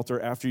on the altar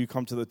after you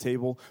come to the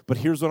table. But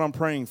here's what I'm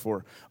praying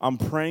for. I'm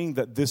praying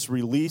that this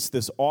release,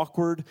 this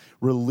awkward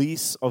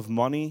release of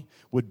money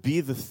would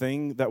be the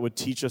thing that would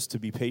teach us to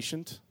be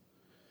patient,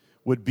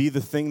 would be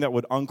the thing that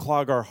would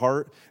unclog our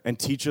heart and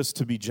teach us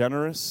to be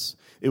generous.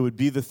 It would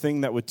be the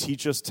thing that would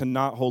teach us to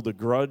not hold a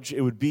grudge.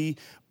 It would be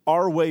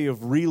our way of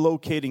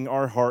relocating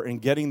our heart and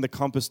getting the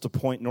compass to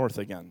point north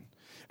again.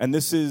 And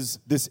this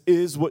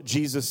is what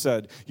Jesus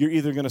said. You're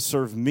either going to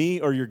serve me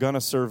or you're going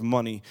to serve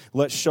money.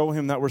 Let's show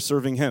him that we're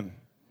serving him.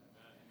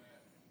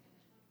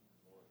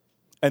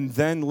 And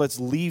then let's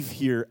leave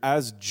here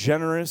as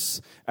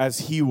generous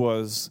as he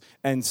was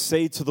and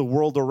say to the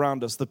world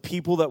around us, the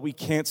people that we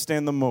can't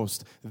stand the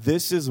most,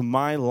 this is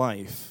my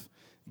life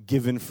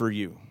given for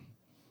you.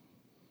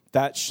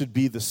 That should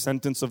be the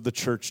sentence of the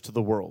church to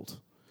the world.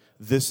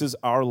 This is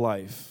our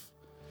life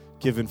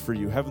given for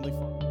you. Heavenly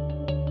Father.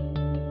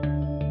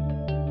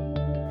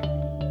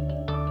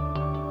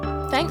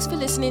 Thanks for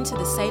listening to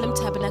the Salem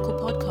Tabernacle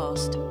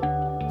podcast.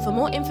 For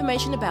more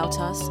information about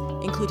us,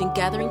 including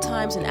gathering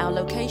times and our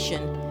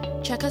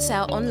location, check us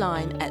out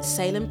online at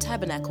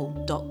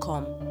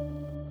salemtabernacle.com.